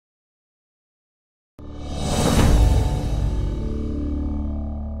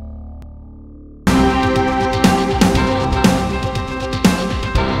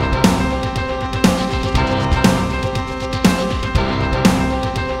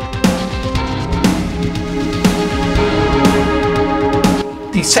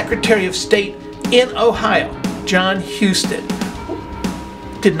Secretary of State in Ohio, John Husted,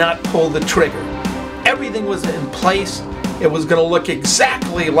 did not pull the trigger. Everything was in place. It was going to look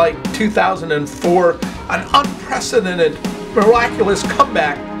exactly like 2004, an unprecedented, miraculous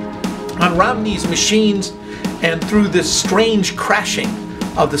comeback on Romney's machines and through this strange crashing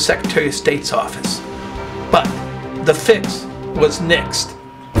of the Secretary of State's office. But the fix was nixed.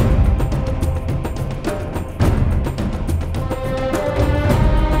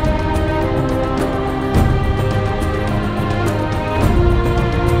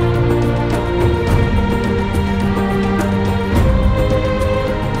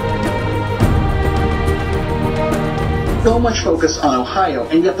 So much focus on Ohio,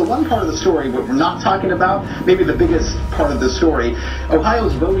 and yet the one part of the story what we're not talking about, maybe the biggest part of the story,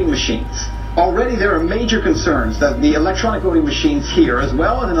 Ohio's voting machines. Already there are major concerns that the electronic voting machines here, as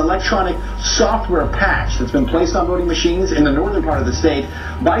well as an electronic software patch that's been placed on voting machines in the northern part of the state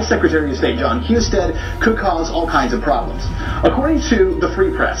by Secretary of State John Husted, could cause all kinds of problems. According to the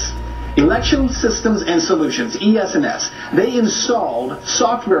Free Press, Election Systems and Solutions, ES&S, they installed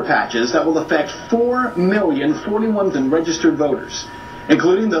software patches that will affect 4 million 41 and registered voters,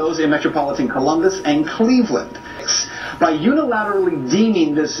 including those in metropolitan Columbus and Cleveland. By unilaterally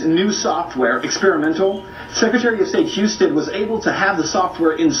deeming this new software experimental, Secretary of State Husted was able to have the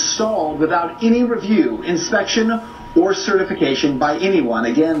software installed without any review, inspection, or certification by anyone.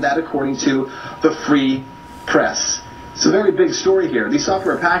 Again, that according to the Free Press. It's a very big story here. These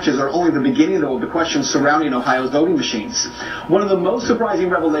software patches are only the beginning, though, of the questions surrounding Ohio's voting machines. One of the most surprising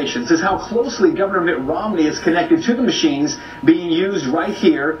revelations is how closely Governor Mitt Romney is connected to the machines being used right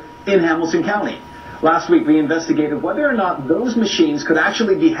here in Hamilton County. Last week, we investigated whether or not those machines could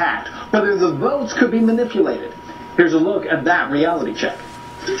actually be hacked, whether the votes could be manipulated. Here's a look at that reality check.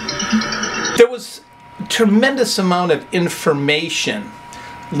 There was a tremendous amount of information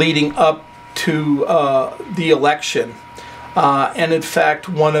leading up to the election. And in fact,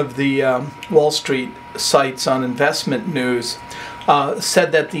 one of the Wall Street sites on investment news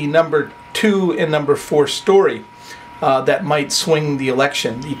said that the number 2 and number 4 story that might swing the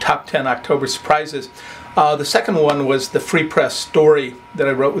election, the top 10 October surprises. The second one was the Free Press story that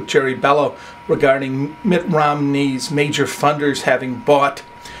I wrote with Jerry Bello regarding Mitt Romney's major funders having bought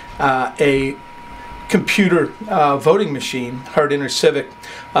a computer voting machine, Hard Civic,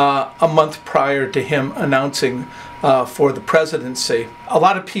 a month prior to him announcing for the presidency. A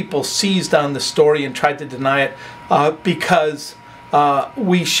lot of people seized on the story and tried to deny it because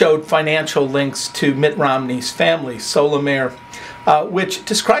we showed financial links to Mitt Romney's family, Solomare, which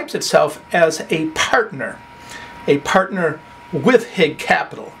describes itself as a partner with H.i.g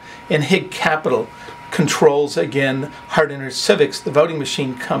Capital. And H.i.g Capital controls, again, Hard Civics, the voting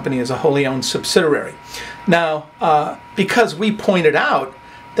machine company, as a wholly owned subsidiary. Now, because we pointed out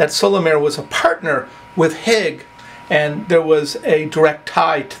that Solomare was a partner with H.i.g, and there was a direct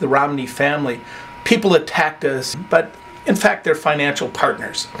tie to the Romney family, people attacked us, but in fact, they're financial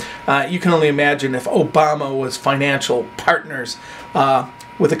partners. You can only imagine if Obama was financial partners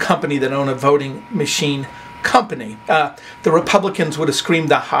with a company that owned a voting machine company. The Republicans would have screamed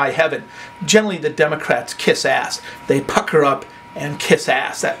to high heaven. Generally, the Democrats kiss ass. They pucker up and kiss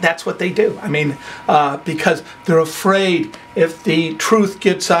ass. That's what they do. I mean, because they're afraid if the truth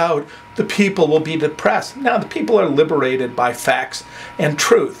gets out, the people will be depressed. Now, the people are liberated by facts and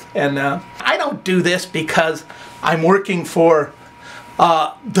truth. And I don't do this because I'm working for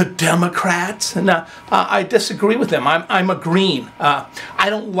the Democrats, and I disagree with them. I'm a green. I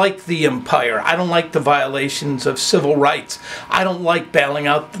don't like the empire. I don't like the violations of civil rights. I don't like bailing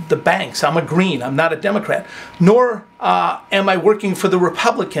out the banks. I'm a green. I'm not a Democrat. Nor am I working for the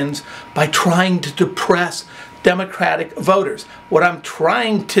Republicans by trying to depress Democratic voters. What I'm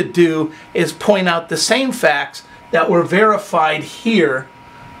trying to do is point out the same facts that were verified here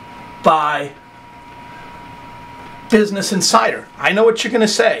by Business Insider. I know what you're going to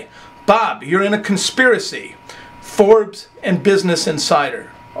say. Bob, you're in a conspiracy. Forbes and Business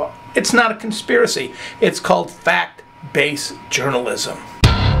Insider. It's not a conspiracy. It's called fact-based journalism.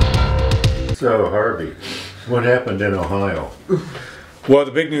 So, Harvey, what happened in Ohio? Well,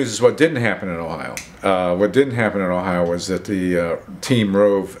 the big news is what didn't happen in Ohio. What didn't happen in Ohio was that the Team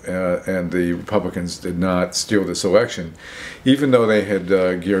Rove and the Republicans did not steal this election, even though they had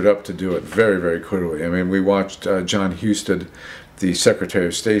geared up to do it very, very clearly. I mean, we watched John Husted, the Secretary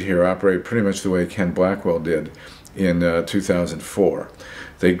of State here, operate pretty much the way Ken Blackwell did in 2004.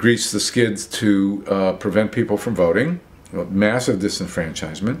 They greased the skids to prevent people from voting, massive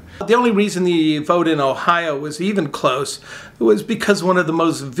disenfranchisement. The only reason the vote in Ohio was even close was because one of the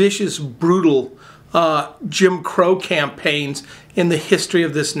most vicious, brutal Jim Crow campaigns in the history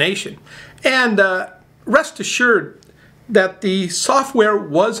of this nation. And rest assured that the software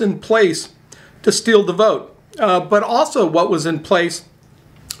was in place to steal the vote. But also what was in place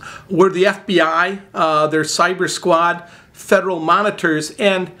were the FBI, their cyber squad, federal monitors,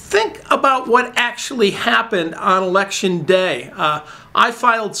 and think about what actually happened on election day. I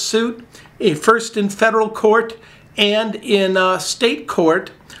filed suit, first in federal court and in state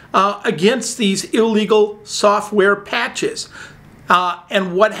court, against these illegal software patches.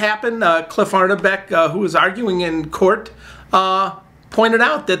 And what happened? Cliff Arnebeck, who was arguing in court, pointed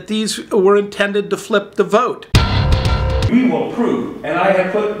out that these were intended to flip the vote. We will prove, and I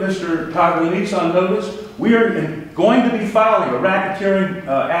have put Mr. Togolese on notice, we are going to be filing a racketeering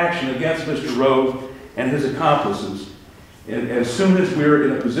action against Mr. Rove and his accomplices. And as soon as we're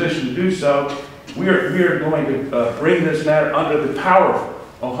in a position to do so, we are going to bring this matter under the powerful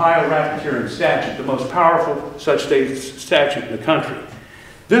Ohio racketeering statute, the most powerful such statute in the country.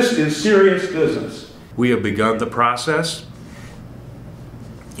 This is serious business. We have begun the process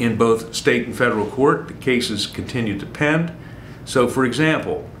in both state and federal court. The cases continue to pend. So, for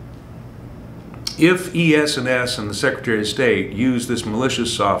example, if ES&S and the Secretary of State use this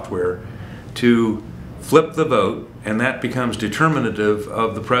malicious software to flip the vote, and that becomes determinative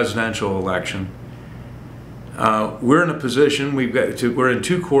of the presidential election, we're in a position, we're in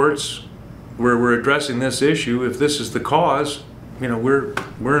two courts where we're addressing this issue. If this is the cause, you know,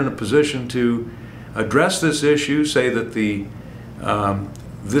 we're in a position to address this issue, say that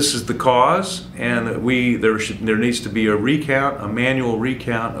this is the cause, and that there needs to be a recount, a manual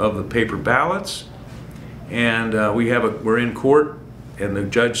recount of the paper ballots, and we're in court, and the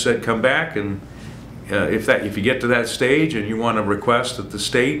judge said come back, and if you get to that stage and you want to request that the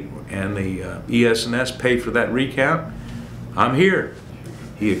state and the ES&S pay for that recount, I'm here.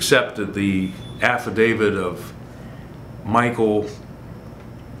 He accepted the affidavit of Michael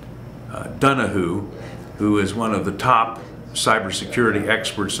Donahue, who is one of the top cybersecurity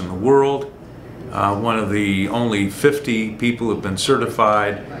experts in the world, one of the only 50 people who have been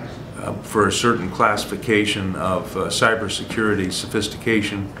certified for a certain classification of cybersecurity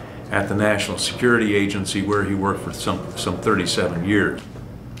sophistication at the National Security Agency, where he worked for some 37 years.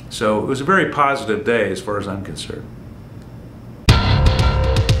 So it was a very positive day as far as I'm concerned.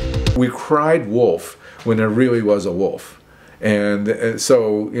 We cried wolf when there really was a wolf. And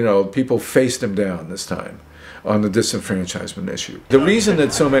so, you know, people faced him down this time on the disenfranchisement issue. The reason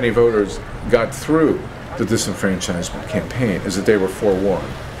that so many voters got through the disenfranchisement campaign is that they were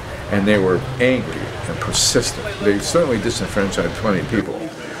forewarned, and they were angry and persistent. They certainly disenfranchised plenty of people,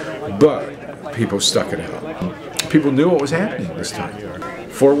 but people stuck it out. People knew what was happening this time.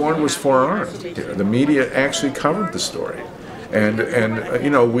 Forewarned was forearmed. The media actually covered the story, and you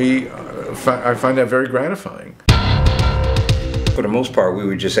know, I find that very gratifying. For the most part, we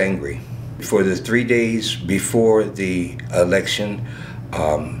were just angry. For the 3 days before the election,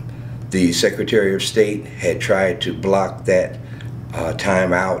 the Secretary of State had tried to block that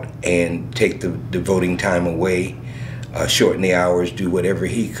time out and take the voting time away, shorten the hours, do whatever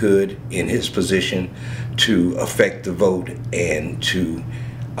he could in his position to affect the vote and to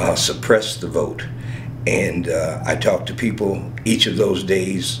suppress the vote. And I talked to people each of those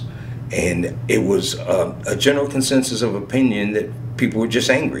days, and it was a general consensus of opinion that people were just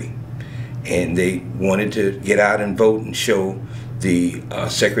angry. And they wanted to get out and vote and show the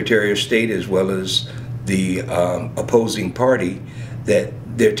Secretary of State as well as the opposing party that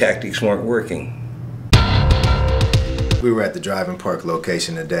their tactics weren't working. We were at the Driving Park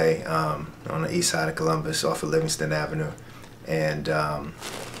location today on the east side of Columbus off of Livingston Avenue. And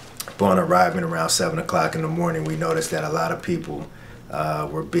upon arriving around 7 o'clock in the morning, we noticed that a lot of people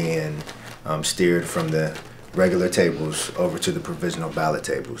were being steered from the regular tables over to the provisional ballot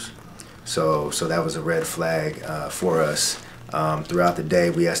tables. So that was a red flag for us. Throughout the day,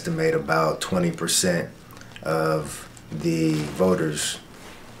 we estimate about 20% of the voters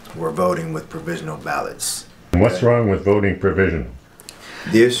were voting with provisional ballots. What's wrong with voting provision?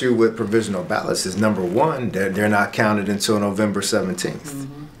 The issue with provisional ballots is, number one, they're not counted until November 17th.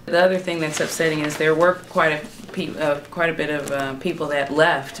 Mm-hmm. The other thing that's upsetting is there were quite a bit of people that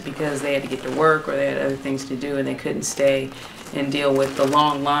left because they had to get to work or they had other things to do and they couldn't stay and deal with the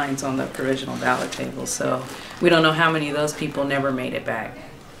long lines on the provisional ballot table. So we don't know how many of those people never made it back.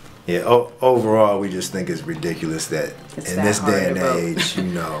 Yeah, overall, we just think it's ridiculous that in this day and age, you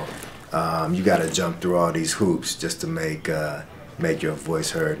know, you got to jump through all these hoops just to make, you make your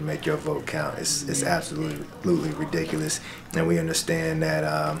voice heard, make your vote count. It's absolutely ridiculous, and we understand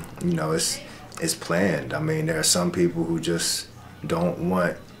that you know, it's planned. I mean, there are some people who just don't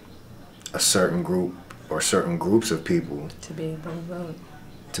want a certain group or certain groups of people to be able to vote.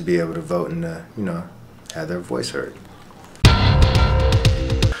 To be able to vote and you know, have their voice heard.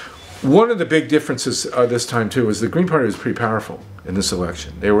 One of the big differences this time too is the Green Party was pretty powerful in this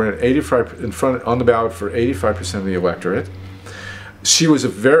election. They were at 85 in front on the ballot for 85% of the electorate. She was a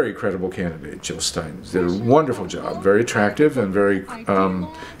very credible candidate, Jill Stein. Did a wonderful job, very attractive and very.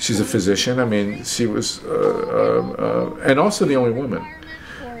 She's a physician. I mean, she was, and also the only woman,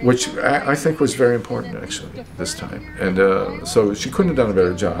 which I think was very important actually this time. And so she couldn't have done a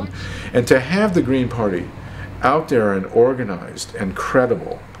better job. And to have the Green Party out there and organized and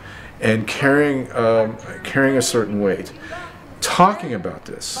credible, and carrying a certain weight, talking about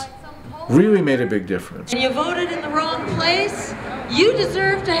this, really made a big difference. You voted in the wrong place. You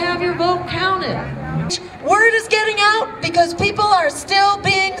deserve to have your vote counted. Word is getting out because people are still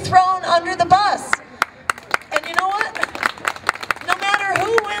being thrown under the bus. And you know what? No matter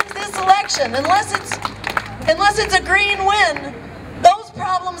who wins this election, unless it's a green win, those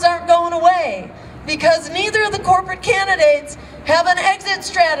problems aren't going away, because neither of the corporate candidates have an exit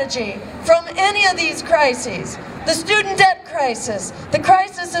strategy from any of these crises. The student debt crisis, the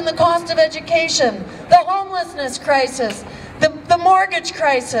crisis in the cost of education, the homelessness crisis, the mortgage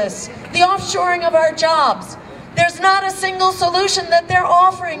crisis, the offshoring of our jobs. There's not a single solution that they're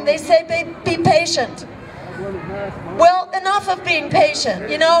offering. They say be patient. Well, enough of being patient.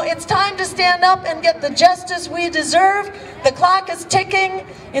 You know, it's time to stand up and get the justice we deserve. The clock is ticking.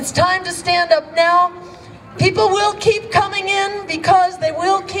 It's time to stand up now. People will keep coming in because they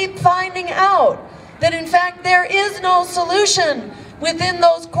will keep finding out that in fact there is no solution within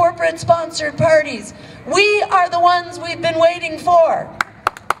those corporate-sponsored parties. We are the ones we've been waiting for.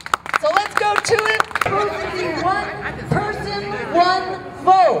 So let's go to it. One person, one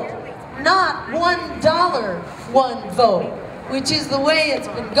vote. Not $1, one vote, which is the way it's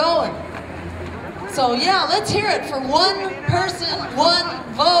been going. So yeah, let's hear it for one person, one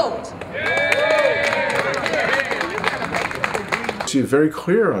vote. She was very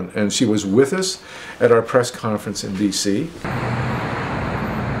clear on, and she was with us at our press conference in D.C.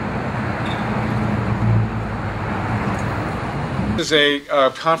 This is a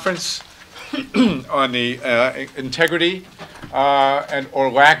conference on the integrity and or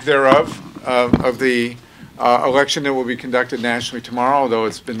lack thereof of the election that will be conducted nationally tomorrow, although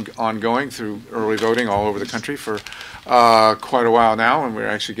it's been ongoing through early voting all over the country for quite a while now, and we're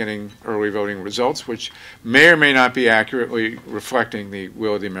actually getting early voting results which may or may not be accurately reflecting the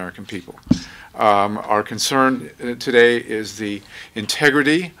will of the American people. Our concern today is the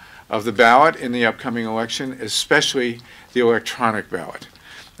integrity of the ballot in the upcoming election, especially the electronic ballot.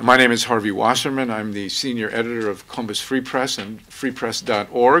 My name is Harvey Wasserman. I'm the senior editor of Columbus Free Press and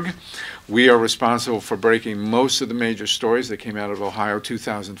freepress.org. We are responsible for breaking most of the major stories that came out of Ohio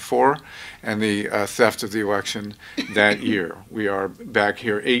 2004 and the theft of the election that year. We are back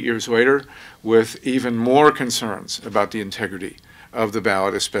here 8 years later with even more concerns about the integrity of the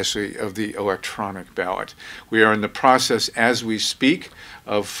ballot, especially of the electronic ballot. We are in the process, as we speak,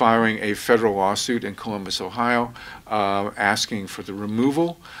 of filing a federal lawsuit in Columbus, Ohio, asking for the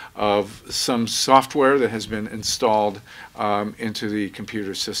removal of some software that has been installed into the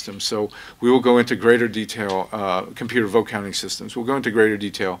computer system. So we will go into greater detail, computer vote counting systems. We'll go into greater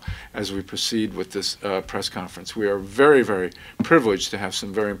detail as we proceed with this press conference. We are very, very privileged to have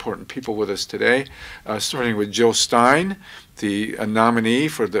some very important people with us today, starting with Jill Stein, the nominee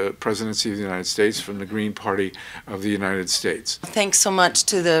for the presidency of the United States from the Green Party of the United States. Thanks so much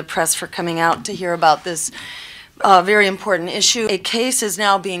to the press for coming out to hear about this very important issue. A case is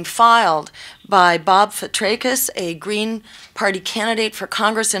now being filed by Bob Fitrakis, a Green Party candidate for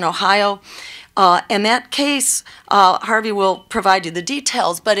Congress in Ohio. And that case, Harvey will provide you the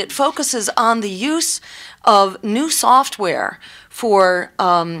details, but it focuses on the use of new software for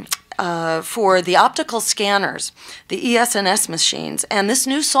the optical scanners, the ES&S machines. And this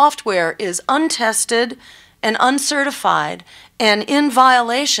new software is untested and uncertified and in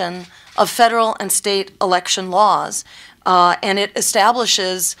violation of federal and state election laws. And it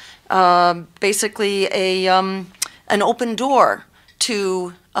establishes basically an open door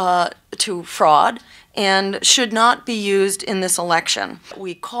to fraud and should not be used in this election.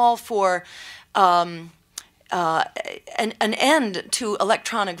 We call for an end to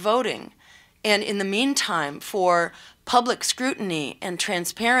electronic voting and in the meantime for public scrutiny and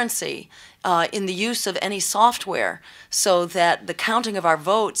transparency in the use of any software so that the counting of our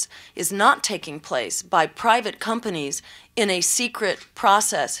votes is not taking place by private companies in a secret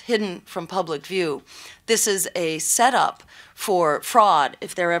process hidden from public view. This is a setup for fraud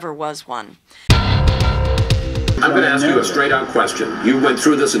if there ever was one. I'm going to ask you a straight-out question. You went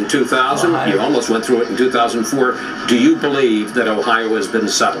through this in 2000. You almost went through it in 2004. Do you believe that Ohio has been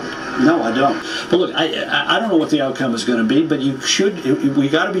settled? No, I don't. But look, I don't know what the outcome is going to be, but we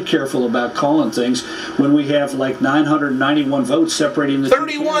got to be careful about calling things when we have like 991 votes separating the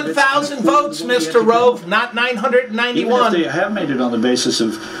 31,000 votes, Mr. Rove, not 991. Even if they have made it on the basis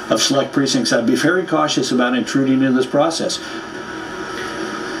of select precincts, I'd be very cautious about intruding into this process.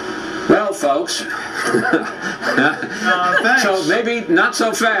 Well, folks, so maybe not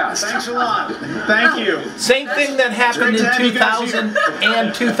so fast. Thanks a lot. Thank you. Same thing that happened in 2000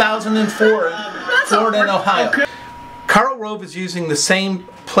 and 2004 in Florida and Ohio. Okay. Karl Rove is using the same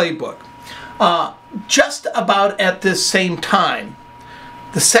playbook. Just about at this same time,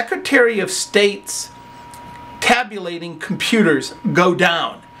 the Secretary of State's tabulating computers go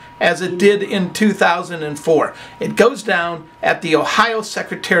down, as it did in 2004. It goes down at the Ohio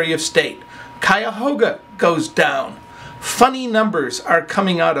Secretary of State. Cuyahoga goes down. Funny numbers are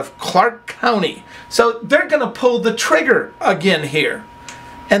coming out of Clark County. So they're going to pull the trigger again here.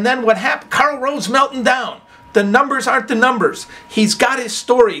 And then what happened? Karl Rove's melting down. The numbers aren't the numbers. He's got his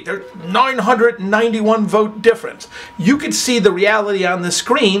story. There's 991 vote difference. You could see the reality on the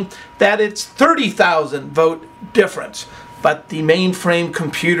screen that it's 30,000 vote difference. But the mainframe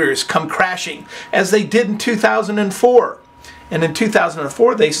computers come crashing, as they did in 2004. And in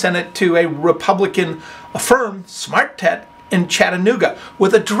 2004, they sent it to a Republican firm, SmartTech, in Chattanooga,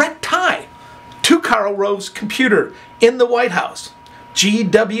 with a direct tie to Karl Rove's computer in the White House.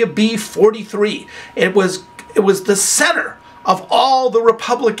 GWB-43. It was the center of all the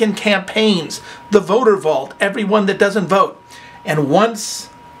Republican campaigns, the voter vault, everyone that doesn't vote. And once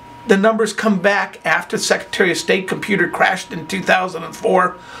the numbers come back after the Secretary of State computer crashed in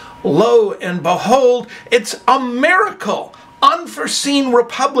 2004, lo and behold, it's a miracle. Unforeseen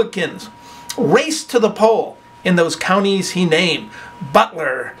Republicans raced to the poll in those counties he named,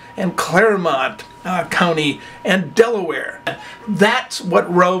 Butler and Claremont County and Delaware. That's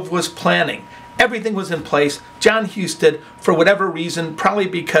what Rove was planning. Everything was in place. John Husted, for whatever reason, probably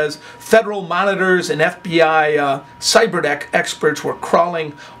because federal monitors and FBI cyber experts were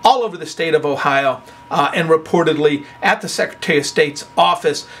crawling all over the state of Ohio and reportedly at the Secretary of State's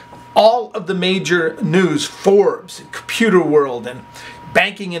office. All of the major news, Forbes, Computer World, and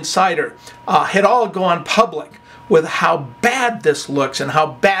Banking Insider, had all gone public with how bad this looks and how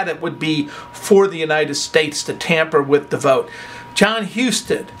bad it would be for the United States to tamper with the vote. John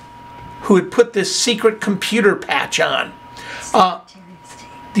Husted, who had put this secret computer patch on,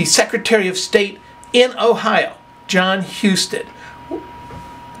 the Secretary of State in Ohio, John Husted,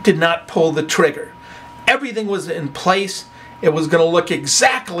 did not pull the trigger. Everything was in place. It was going to look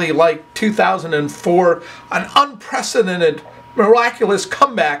exactly like 2004, an unprecedented, miraculous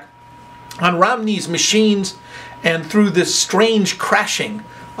comeback on Romney's machines and through this strange crashing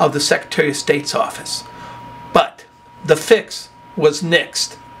of the Secretary of State's office. But the fix was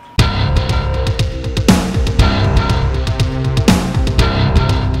nixed.